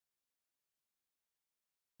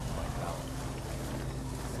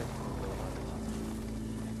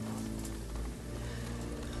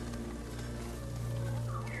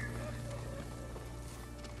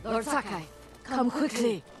Lord Sakai, come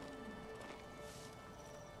quickly.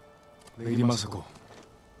 Lady Masako,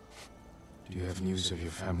 do you have news of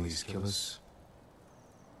your family's killers?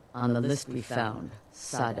 On the list we found,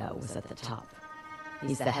 Sadao was at the top.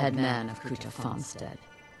 He's the head man of Kuta Farmstead.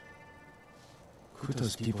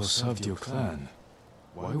 Kuta's people served your clan.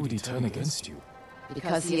 Why would he turn against you?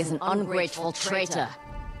 Because he is an ungrateful traitor.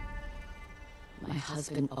 My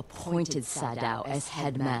husband appointed Sadao as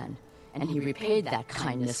head man, and he repaid that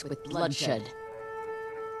kindness with bloodshed.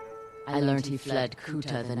 I learned he fled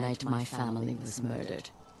Kuta the night my family was murdered.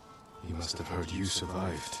 He must have heard you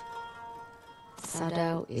survived.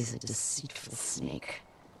 Sadao is a deceitful snake,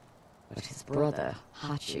 but his brother,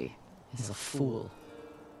 Hachi, is a fool.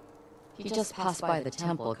 He just passed by the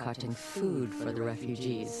temple carting food for the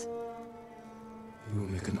refugees. He will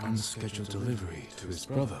make an unscheduled delivery to his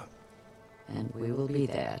brother. And we will be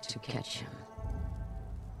there to catch him.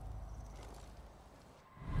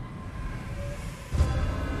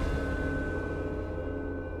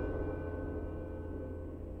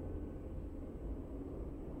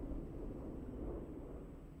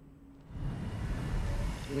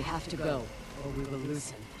 We have to go, or we will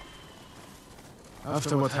lose him.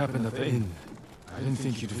 After what happened at the inn, I didn't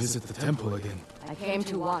think you'd visit the temple again. I came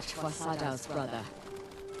to watch for Sadao's brother,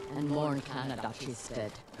 and mourn Clan Adachi's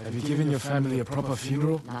dead. Have you given your family a proper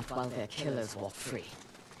funeral? Not while their killers walk free.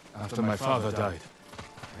 After my father died,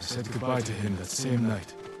 I said goodbye to him that same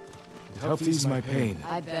night. It helped ease my pain.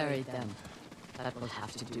 I buried them. That will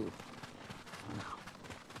have to do. For now.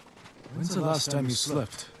 When's the last time you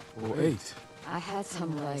slept? Or ate? I had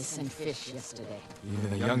some rice and fish yesterday. Even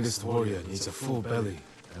the youngest warrior needs a full belly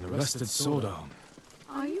and a rested sword arm.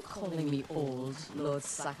 Are you calling me old, Lord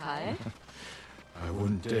Sakai? I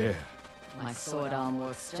wouldn't dare. My sword arm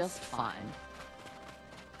works just fine.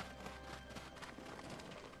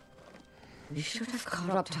 We should have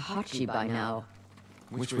caught up to Hachi by now.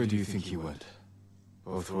 Which way do you think he went?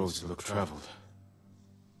 Both roads look traveled.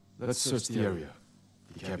 Let's search the area.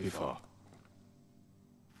 He can't be far.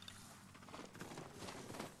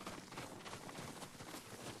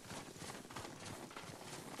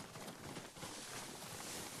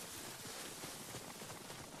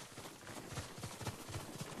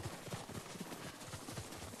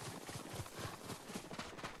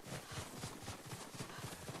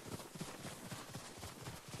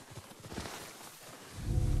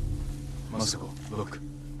 Masako, look.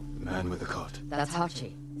 The man with the cart. That's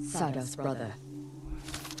Hachi, Sadao's brother.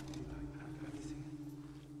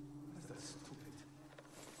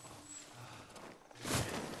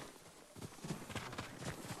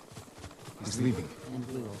 He's leaving. And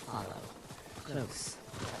we will follow. Close,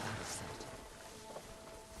 but out of sight.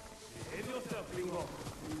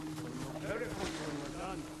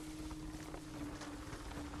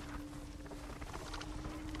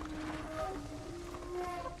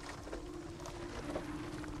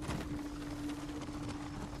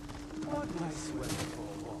 What nice weather for a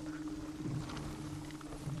walk.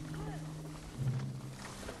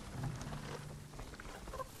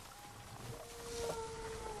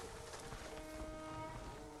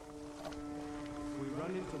 If we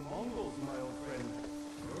run into Mongols, my old friend,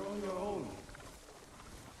 you're on your own.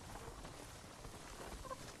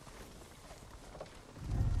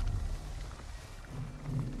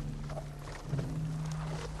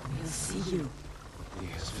 We'll see you. He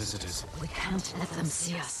has visitors. We can't let them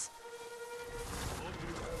see us.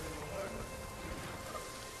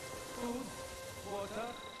 Food, water,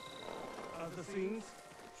 other things?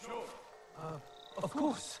 Sure. Of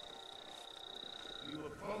course. You were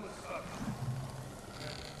promised such.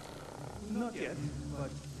 Not yet, but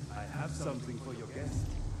I have something for your guest.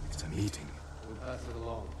 It's a meeting. We'll pass it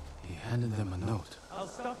along. He handed them a note. I'll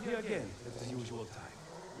stop here again at the usual time.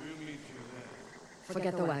 We'll meet you there.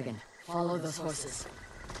 Forget the wagon. Follow those horses.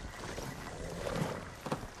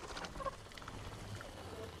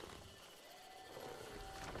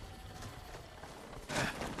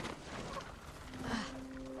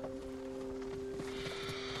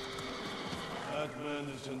 That man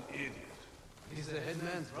is an idiot. He's the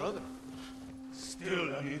headman's brother.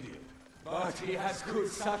 Still an idiot. But he has good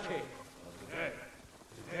sake. Not today.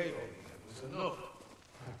 Today only that was enough.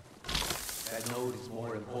 That note is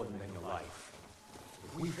more important than your life.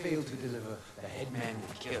 If we fail to deliver, the headman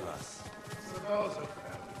will kill us. Sadao's a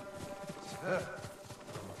family. I'm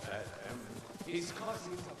a bad family. His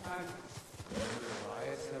cousins are bandits. Remember the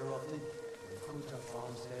riots that erupted when Kuta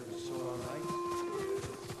Farmstead was short on light?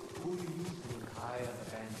 Who do you think hired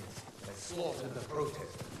the bandits that slaughtered the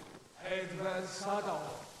protesters? Headman Sadao.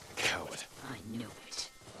 Coward. I knew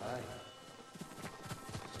it. Right.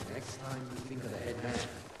 So next time you think of the headman,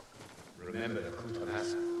 remember the Kuta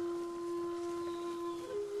massacre.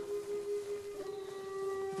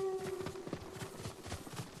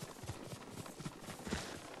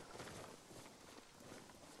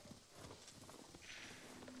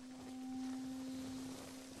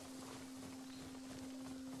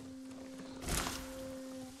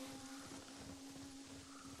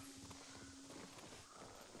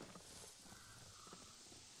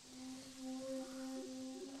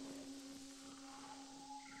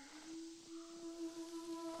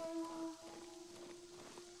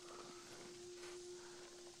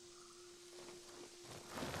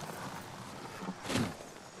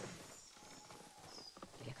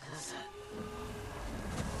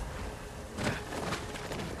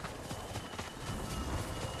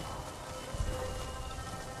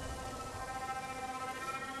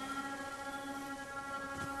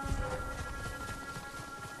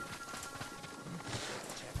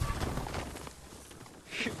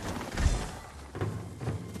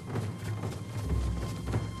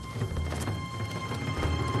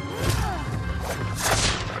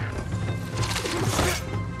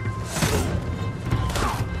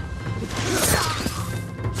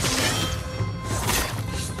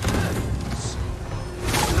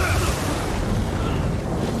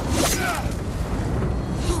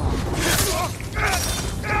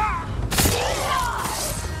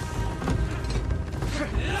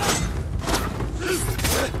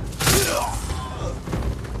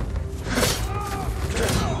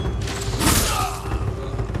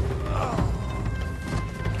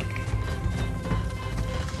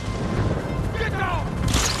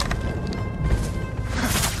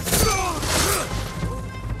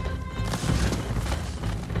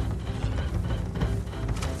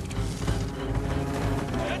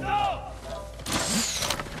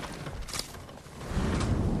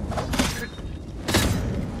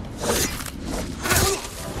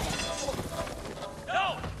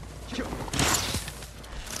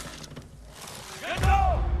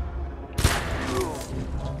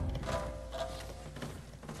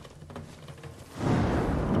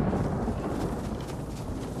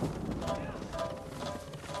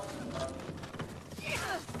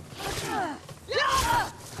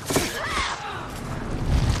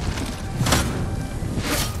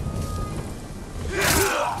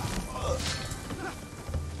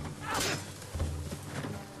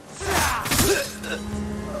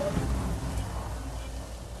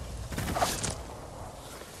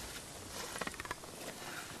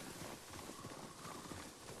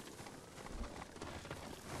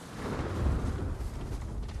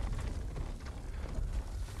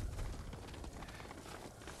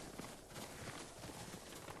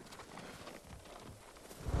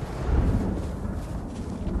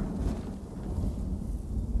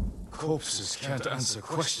 Corpses can't answer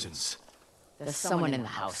questions. There's someone in the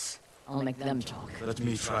house. I'll make them talk. Let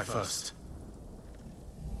me try first.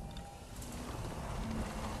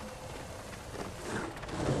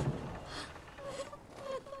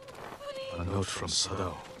 A note from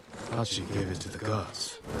Sadao. Hachi gave it to the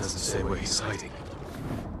guards. Doesn't say where he's hiding.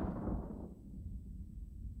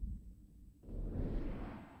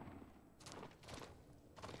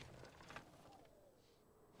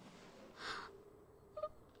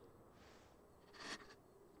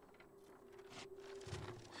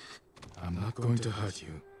 I'm not going to hurt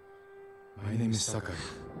you. My name is Sakai.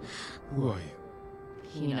 Who are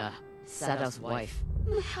you? Hina, Sadao's wife.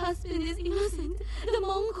 My husband is innocent. The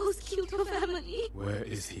Mongols killed your family. Where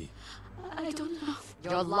is he? I don't know.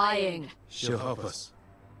 You're lying. She'll help us.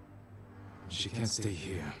 She can't stay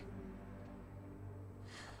here.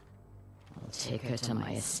 I'll take her to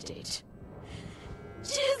my estate.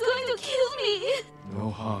 She's going to kill me. No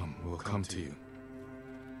harm will come to you.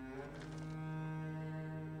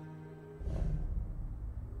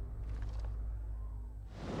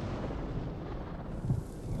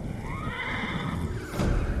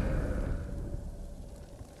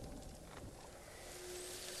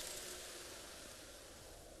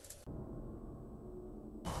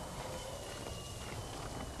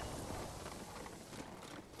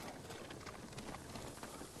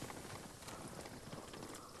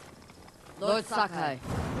 Lord Sakai.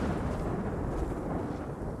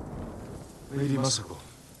 Lady Masako,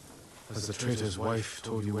 has the traitor's wife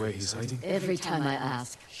told you where he's hiding? Every time I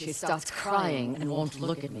ask, she starts crying and won't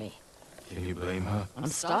look at me. Can you blame her? I'm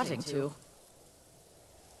starting to.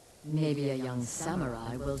 Maybe a young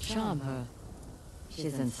samurai will charm her.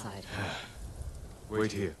 She's inside.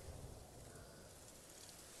 Wait here.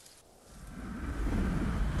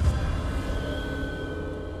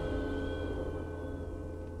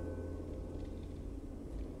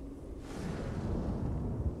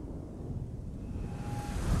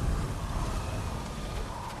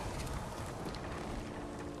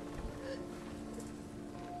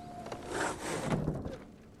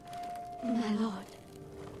 my lord.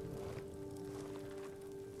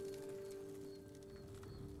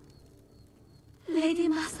 Lady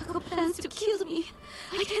Masako plans to kill me.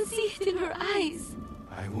 I can see it in her eyes.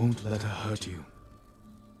 I won't let her hurt you.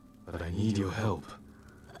 But I need your help.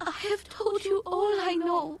 I have told you all I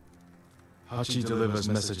know. Hachi delivers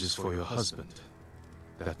messages for your husband.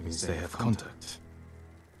 That means they have contact.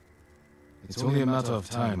 It's only a matter of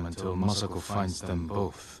time until Masako finds them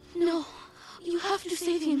both. No, you have to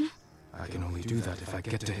save him. I can only do that if I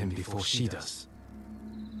get to him before she does.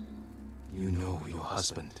 You know your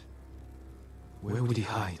husband. Where would he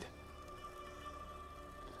hide?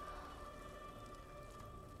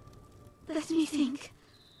 Let me think.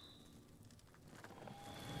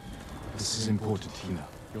 This is important, Hina.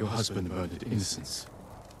 Your husband murdered innocents.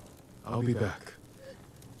 I'll be back.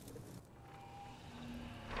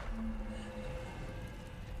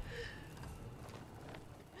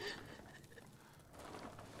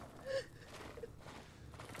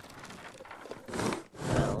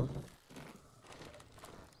 Well,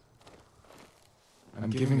 I'm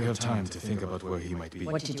giving her time to think about where he might be.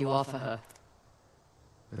 what did you offer her?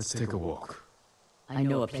 Let's take a walk. I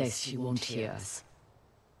know a place she won't hear us.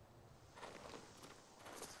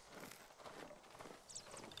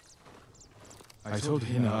 I told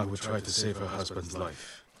Hina I would try to save her husband's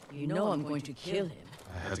life. You know I'm going to kill him,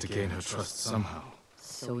 I had to gain her trust somehow.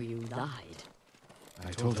 so you lied.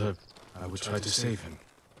 I told her I would try to save him.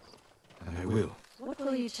 And I will. What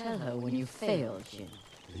will you tell her when you fail, Jin?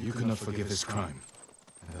 That you cannot forgive his crime.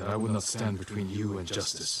 And that I will not stand between you and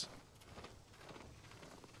justice.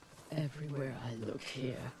 Everywhere I look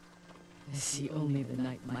here, I see only the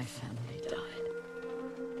night my family died.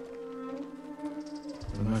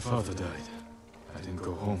 When my father died, I didn't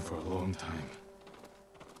go home for a long time.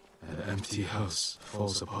 An empty house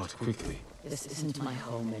falls apart quickly. This isn't my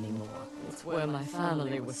home anymore. It's where my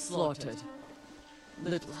family was slaughtered.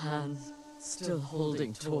 Little hands still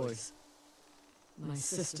holding toys. My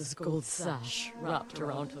sister's gold sash wrapped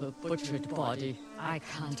around her butchered body. I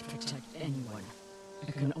can't protect anyone.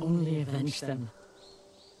 I can only avenge them.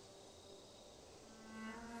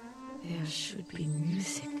 There should be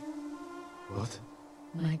music. What?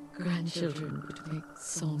 My grandchildren would make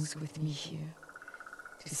songs with me here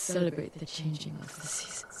to celebrate the changing of the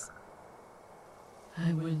seasons.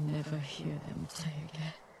 I will never hear them play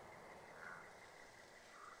again.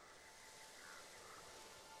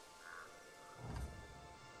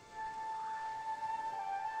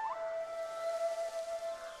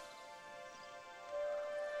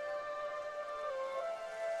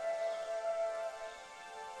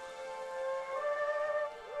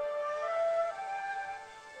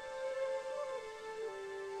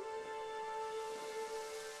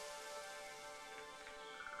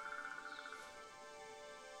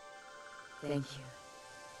 Thank you.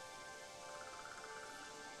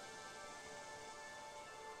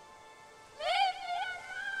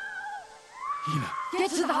 Hina!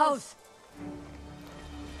 Get to the house!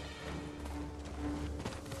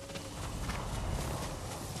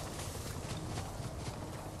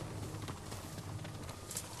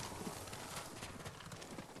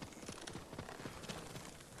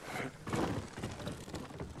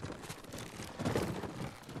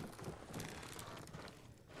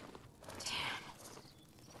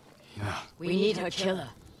 Hina! We need her killer.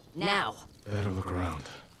 Now! Better look around.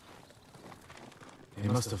 He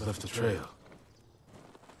must have left a trail.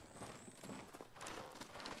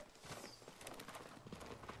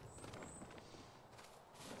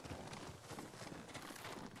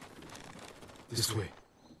 This way.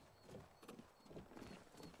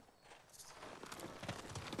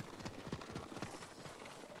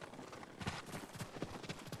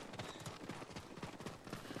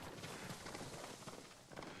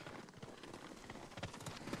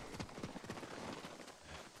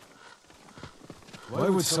 Why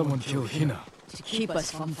would someone kill Hina? To keep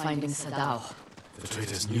us from finding Sadao. The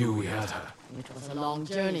traitors knew we had her. It was a long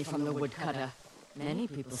journey from the woodcutter. Many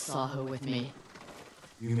people saw her with me.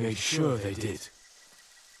 You made sure they did.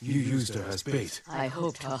 You used her as bait. I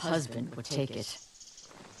hoped her husband would take it.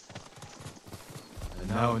 And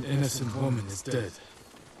now an innocent woman is dead.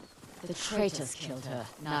 The traitors killed her,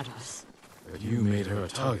 not us. But you made her a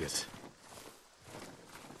target.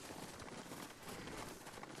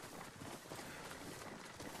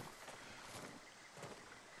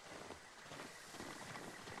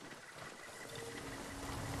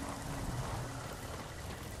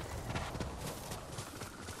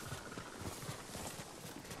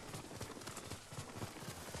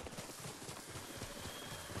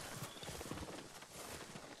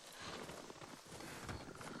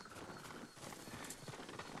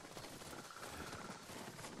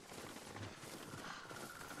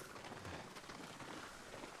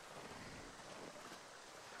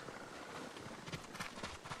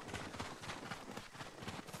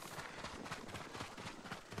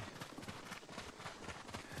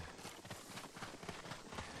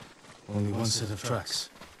 Only one set of tracks.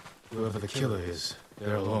 Whoever the killer is,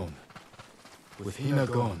 they're alone. With Hina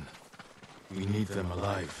gone, we need them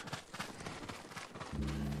alive.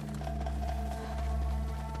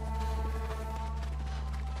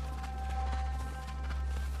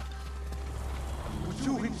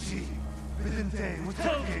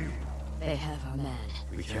 They have our man.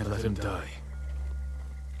 We can't let him die.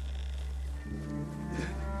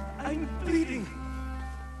 I'm bleeding!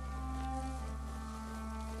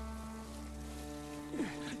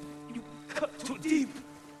 You cut too deep!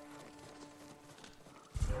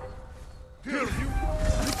 Here you...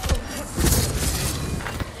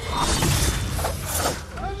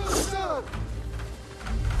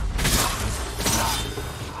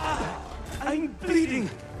 I'm bleeding!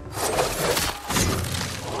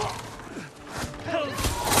 Help!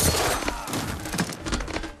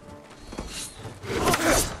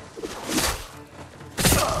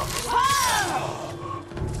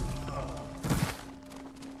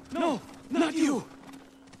 No, not you!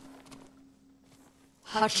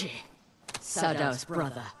 Hachi, Sadao's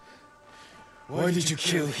brother. Why did you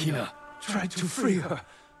kill Hina? Tried to free her.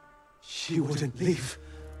 She wouldn't leave.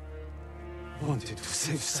 Wanted to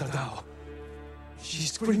save Sadao. She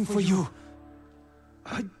screamed for you.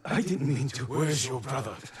 I didn't mean to. Where's your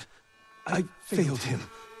brother? I failed him.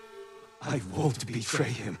 I won't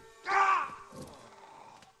betray him.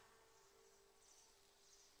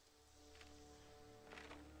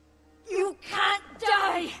 You can't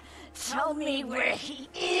die! Tell me where he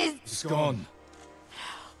is! He's gone.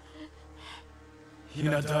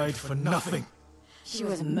 Hina died for nothing. She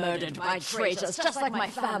was murdered by traitors, just like my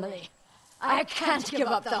family. I can't give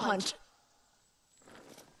up the hunt.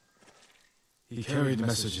 He carried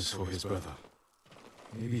messages for his brother.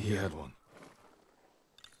 Maybe he had one.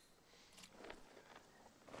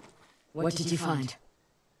 What did you find?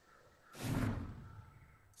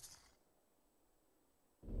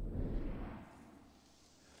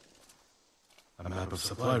 A map of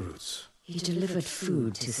supply routes. He delivered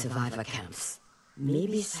food to survivor camps.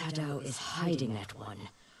 Maybe Sadao is hiding at one.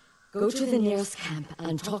 Go to the nearest camp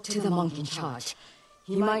and talk to the monk in charge.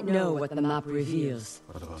 He might know what the map reveals.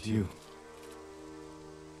 What about you?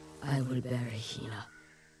 I will bury Hina.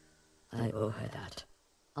 I owe her that.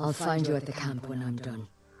 I'll find you at the camp when I'm done.